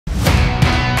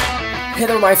Hey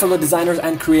there my fellow designers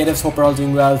and creatives, hope you're all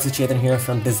doing well. This is Chetan here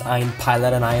from Design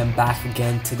Pilot and I am back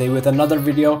again today with another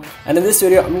video. And in this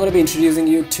video I'm going to be introducing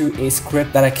you to a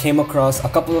script that I came across a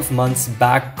couple of months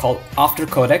back called After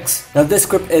Codecs. Now this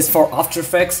script is for After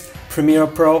Effects, Premiere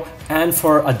Pro and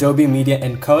for Adobe Media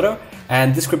Encoder.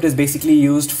 And this script is basically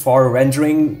used for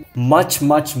rendering much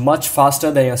faster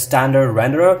than your standard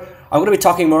renderer. I'm going to be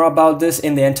talking more about this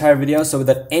in the entire video, so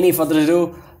without any further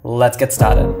ado, let's get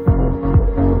started.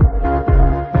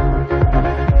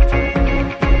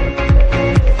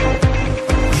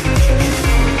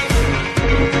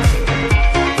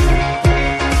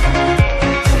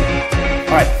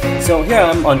 Alright, so here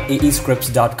I'm on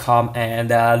aescripts.com and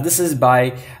this is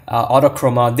by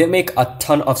Autokroma. They make a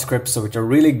ton of scripts which are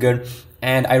really good.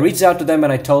 And I reached out to them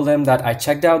and I told them that I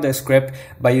checked out their script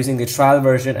by using the trial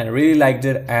version and really liked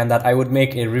it, and that I would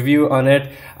make a review on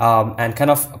it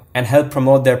and help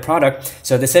promote their product.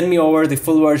 So they sent me over the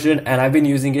full version and I've been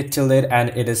using it till date and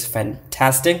it is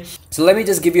fantastic. So let me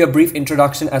just give you a brief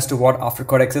introduction as to what After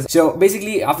Codecs is. So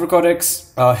basically After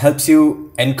Codecs helps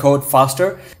you encode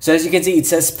faster. So as you can see, it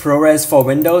says ProRes for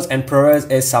Windows, and ProRes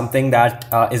is something that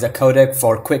is a codec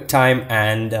for QuickTime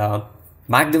and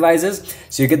Mac devices.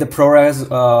 So you get the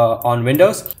ProRes on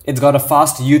Windows. It's got a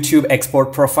fast YouTube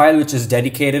export profile which is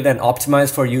dedicated and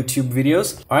optimized for YouTube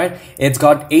videos. Alright, it's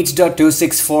got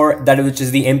H.264, which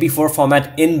is the MP4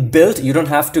 format inbuilt. You don't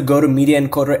have to go to Media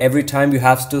Encoder every time you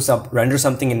have to render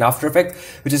something in After Effects,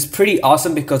 which is pretty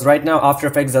awesome because right now After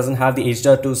Effects doesn't have the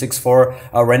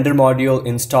H.264 render module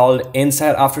installed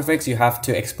inside After Effects. You have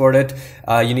to export it.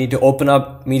 You need to open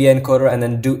up Media Encoder and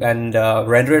then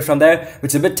render it from there,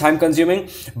 which is a bit time consuming.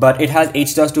 But it has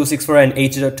H.264 and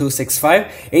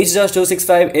H.265.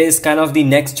 H.265 is kind of the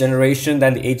next generation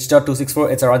than the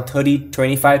H.264. It's around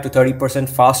 25 to 30%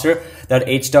 faster than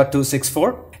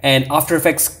H.264. And After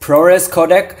Effects ProRes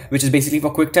codec, which is basically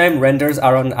for QuickTime, renders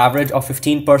are on average of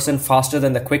 15% faster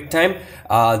than the QuickTime,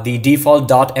 the default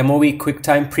 .mov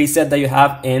QuickTime preset that you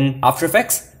have in After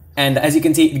Effects. And as you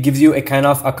can see, it gives you a kind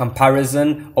of a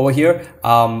comparison over here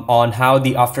on how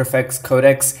the After Effects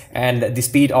codecs and the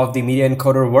speed of the Media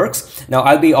Encoder works. Now,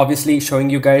 I'll be obviously showing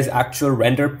you guys actual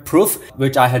render proof,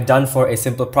 which I had done for a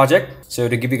simple project. So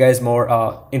to give you guys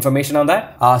more information on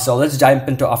that. So let's jump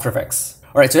into After Effects.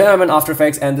 Alright, so here I'm in After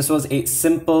Effects and this was a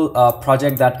simple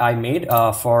project that I made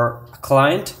for a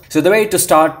client. So the way to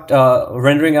start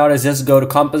rendering out is just go to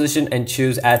composition and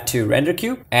choose add to render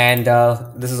queue, and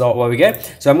this is all what we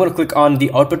get. So I'm going to click on the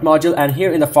output module, and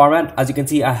here in the format, as you can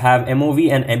see, I have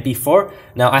MOV and MP4.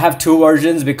 Now I have two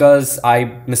versions because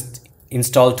I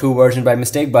installed two versions by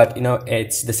mistake, but you know,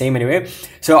 it's the same anyway.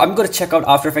 So I'm going to check out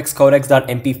After Effects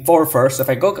codecs.mp4 first. So if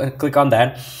I go and click on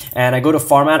that and I go to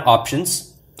format options,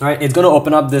 alright, it's going to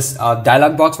open up this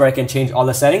dialog box where I can change all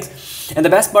the settings. And the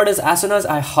best part is, as soon as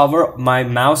I hover my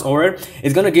mouse over it,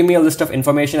 it's going to give me a list of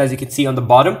information, as you can see on the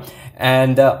bottom.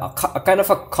 And a kind of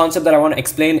a concept that I want to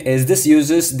explain is this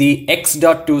uses the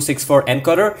X.264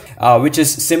 encoder, which is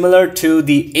similar to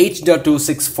the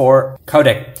H.264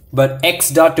 codec. But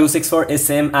X.264 is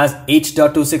same as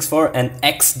H.264 and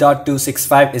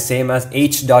X.265 is same as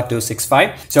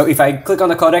H.265. So if I click on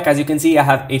the codec, as you can see, I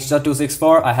have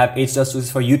H.264, I have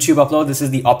H.264 YouTube upload. This is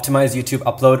the optimized YouTube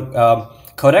upload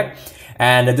codec,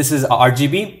 and this is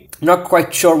RGB. Not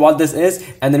quite sure what this is.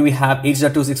 And then we have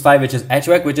H.265, which is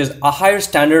HWAC, which is a higher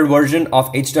standard version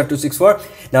of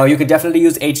H.264. Now you could definitely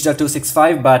use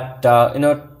H.265, but you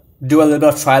know, do a little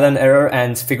bit of trial and error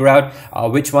and figure out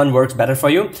which one works better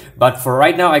for you. But for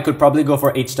right now, I could probably go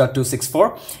for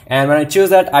H.264. And when I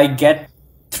choose that, I get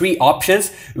three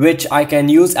options, which I can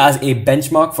use as a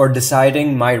benchmark for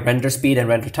deciding my render speed and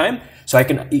render time. So I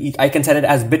can set it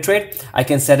as bitrate, I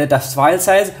can set it as file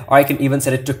size, or I can even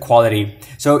set it to quality.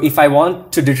 So if I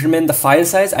want to determine the file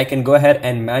size, I can go ahead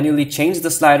and manually change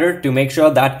the slider to make sure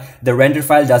that the render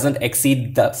file doesn't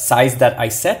exceed the size that I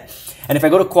set. And if I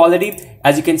go to quality,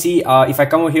 as you can see, if I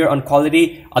come over here on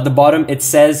quality, at the bottom it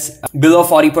says below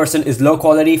 40% is low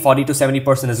quality, 40 to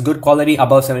 70% is good quality,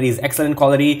 above 70 is excellent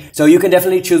quality. So you can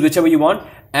definitely choose whichever you want.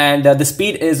 And the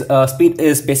speed is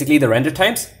basically the render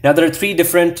times. Now there are three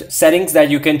different settings that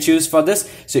you can choose for this.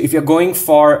 So if you're going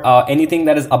for anything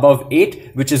that is above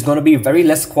 8, which is going to be very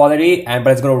less quality, but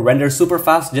it's going to render super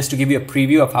fast, just to give you a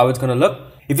preview of how it's going to look.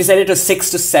 If you set it to 6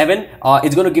 to 7,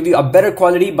 it's going to give you a better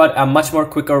quality but a much more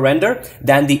quicker render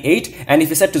than the 8. And if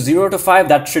you set to 0 to 5,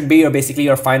 that should be basically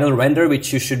your final render,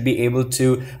 which you should be able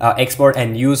to export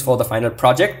and use for the final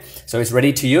project. So it's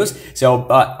ready to use. So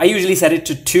I usually set it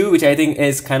to 2, which I think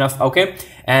is kind of okay.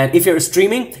 And if you're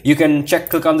streaming, you can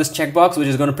click on this checkbox, which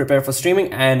is going to prepare for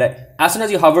streaming. And as soon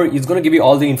as you hover, it's going to give you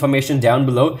all the information down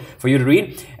below for you to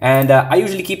read. And I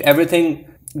usually keep everything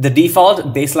the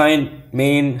default, baseline,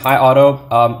 main, high auto.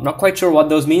 Not quite sure what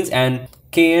those means. And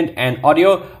keying and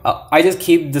audio, I just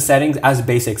keep the settings as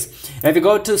basics. And if you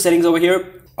go to settings over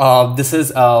here, this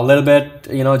is a little bit,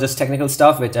 just technical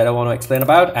stuff, which I don't want to explain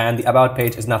about. And the about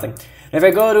page is nothing. If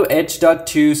I go to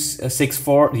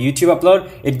H.264 YouTube upload,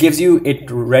 it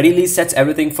readily sets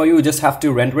everything for you. You just have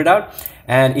to render it out.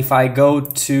 And if I go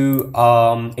to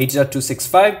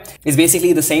H.265, it's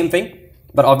basically the same thing.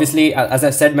 But obviously, as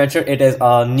I mentioned, it is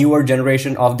a newer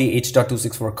generation of the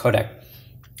H.264 codec.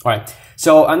 All right.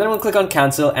 So I'm going to click on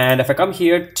cancel. And if I come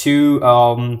here to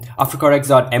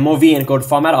aftercodecs.mov encode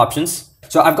format options,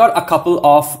 so I've got a couple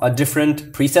of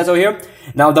different presets over here.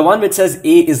 Now the one which says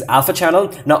A is alpha channel.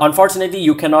 Now unfortunately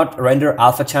you cannot render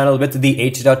alpha channel with the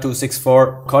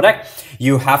H.264 codec.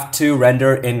 You have to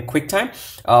render in QuickTime,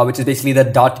 which is basically the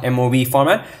 .mov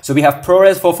format. So we have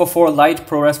ProRes 444 Lite,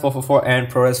 ProRes 444 and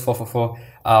ProRes 444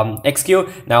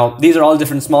 XQ. Now these are all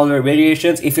different smaller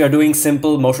variations. If you're doing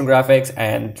simple motion graphics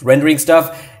and rendering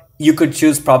stuff, you could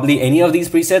choose probably any of these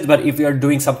presets, but if you're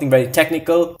doing something very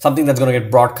technical, something that's going to get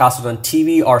broadcasted on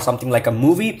TV or something like a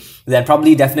movie, then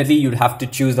probably definitely you'd have to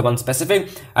choose the one specific.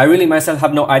 I really myself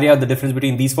have no idea the difference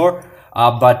between these four,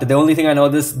 but the only thing I know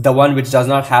is the one which does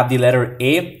not have the letter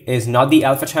A is not the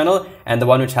alpha channel, and the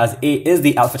one which has A is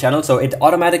the alpha channel. So it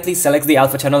automatically selects the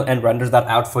alpha channel and renders that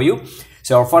out for you.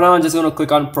 So for now, I'm just going to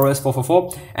click on ProRes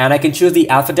 444, and I can choose the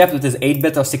alpha depth, which is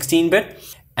 8-bit or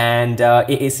 16-bit. And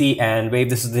AAC and wave,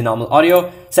 this is the normal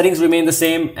audio. Settings remain the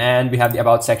same, and we have the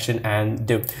about section and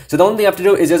do. So the only thing you have to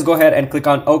do is just go ahead and click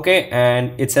on OK,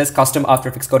 and it says custom After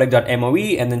Effects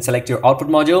codec.mov, and then select your output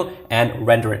module and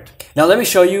render it. Now let me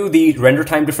show you the render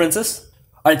time differences.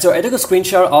 Alright, so I took a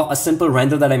screenshot of a simple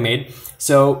render that I made.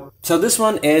 So this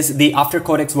one is the After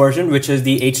Codecs version, which is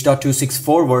the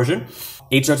H.264 version.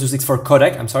 H.264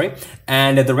 codec, I'm sorry,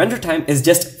 and the render time is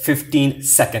just 15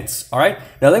 seconds. All right,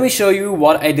 now let me show you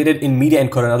what I did it in Media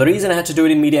Encoder. Now the reason I had to do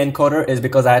it in Media Encoder is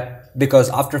because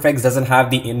After Effects doesn't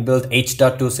have the inbuilt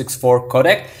H.264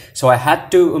 codec, so I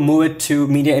had to move it to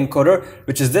Media Encoder,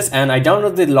 which is this, and I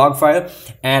downloaded the log file,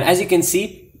 and as you can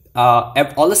see,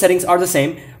 all the settings are the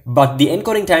same, but the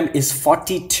encoding time is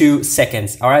 42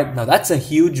 seconds. All right, now that's a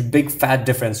huge, big, fat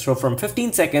difference. So from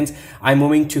 15 seconds, I'm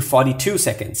moving to 42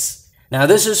 seconds. Now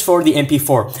this is for the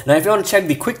MP4. Now if you want to check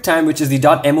the QuickTime, which is the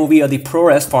 .mov or the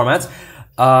ProRes formats,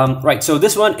 right, so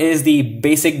this one is the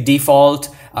basic default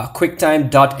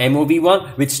QuickTime .mov one,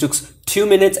 which took 2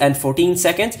 minutes and 14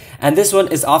 seconds, and this one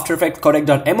is After Effects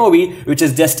codec.mov, which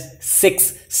is just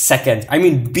 6 seconds. I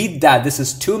mean, beat that. This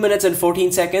is 2 minutes and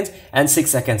 14 seconds and 6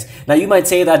 seconds. Now you might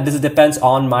say that this depends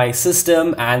on my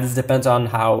system, and this depends on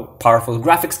how powerful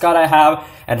graphics card I have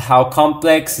and how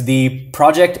complex the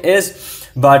project is.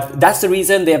 But that's the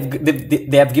reason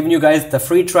they have given you guys the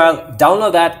free trial.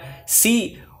 Download that,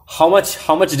 see how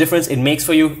much difference it makes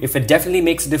for you. If it definitely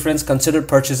makes a difference, consider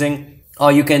purchasing,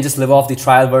 or you can just live off the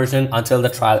trial version until the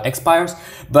trial expires.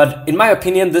 But in my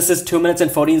opinion, this is 2 minutes and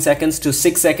 14 seconds to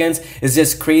 6 seconds is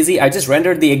just crazy. I just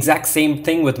rendered the exact same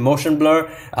thing with motion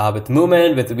blur, with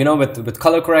movement, with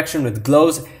color correction, with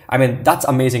glows. I mean, that's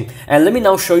amazing. And let me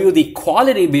now show you the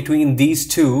quality between these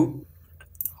two.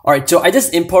 Alright, so I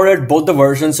just imported both the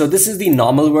versions. So this is the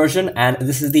normal version and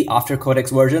this is the After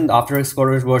Codecs version. The After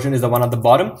Codecs version is the one at the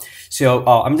bottom. So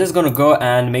I'm just going to go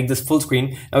and make this full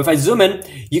screen. Now if I zoom in,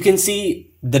 you can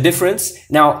see the difference.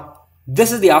 Now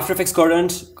this is the After Effects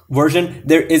Codecs version.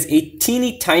 There is a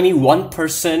teeny tiny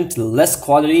 1% less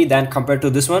quality than compared to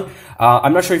this one.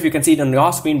 I'm not sure if you can see it on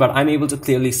your screen, but I'm able to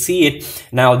clearly see it.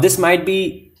 Now this might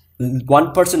be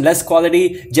 1% less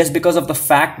quality just because of the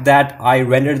fact that I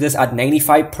rendered this at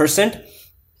 95%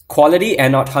 quality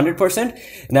and not 100%.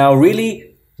 Now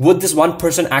really, would this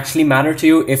 1% actually matter to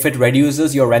you if it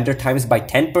reduces your render times by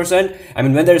 10%? I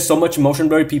mean, when there's so much motion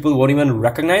blur, people won't even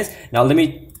recognize. Now let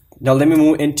me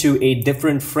move into a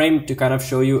different frame to kind of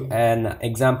show you an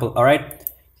example. All right,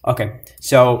 okay,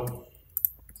 so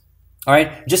all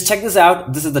right, just check this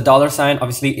out. This is the $sign.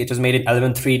 Obviously, it was made in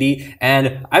Element 3D.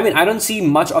 And I mean, I don't see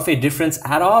much of a difference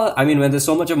at all. I mean, when there's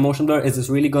so much of motion blur, is this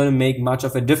really going to make much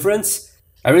of a difference?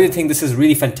 I really think this is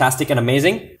really fantastic and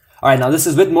amazing. All right, now this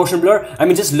is with motion blur. I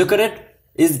mean, just look at it.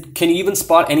 Can you even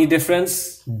spot any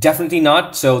difference? Definitely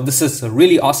not. So this is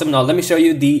really awesome. Now let me show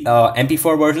you the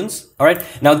MP4 versions. All right,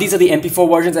 now these are the MP4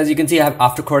 versions. As you can see, I have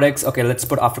After Codecs. Okay, let's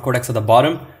put After Codecs at the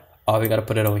bottom. Oh, we gotta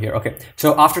put it over here. Okay,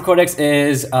 so After Codecs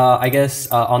is I guess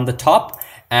on the top,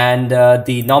 and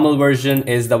the normal version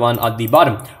is the one at the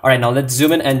bottom. All right, now let's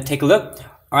zoom in and take a look.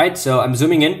 All right, so I'm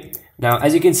zooming in. Now,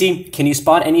 as you can see, can you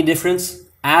spot any difference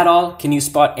at all? Can you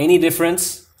spot any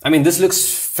difference? I mean, this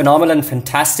looks phenomenal and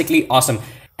fantastically awesome.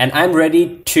 And I'm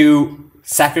ready to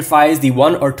sacrifice the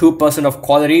 1 or 2% of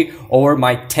quality over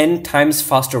my 10 times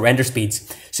faster render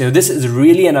speeds. So this is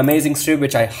really an amazing strip,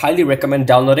 which I highly recommend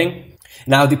downloading.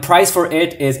 Now, the price for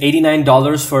it is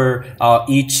 $89 for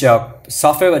each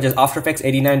software, which is After Effects,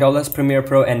 $89, Premiere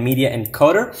Pro, and Media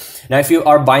Encoder. Now, if you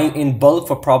are buying in bulk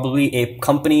for probably a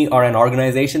company or an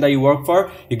organization that you work for,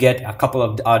 you get a couple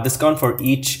of discount for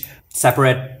each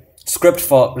separate script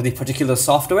for the particular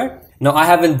software. Now, I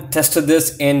haven't tested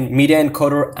this in Media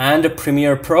Encoder and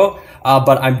Premiere Pro,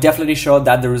 but I'm definitely sure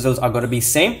that the results are going to be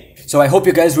same. So I hope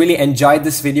you guys really enjoyed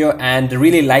this video and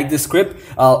really like this script.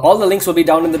 All the links will be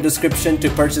down in the description to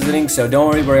purchase the link, so don't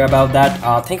worry about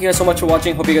that. Thank you guys so much for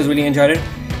watching. Hope you guys really enjoyed it.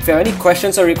 If you have any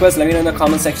questions or requests, let me know in the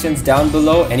comment sections down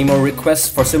below. Any more requests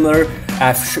for similar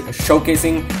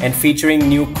showcasing and featuring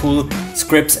new cool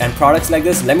scripts and products like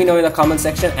this, let me know in the comment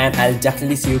section, and I'll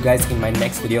definitely see you guys in my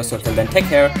next video. So till then, take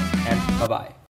care and bye-bye.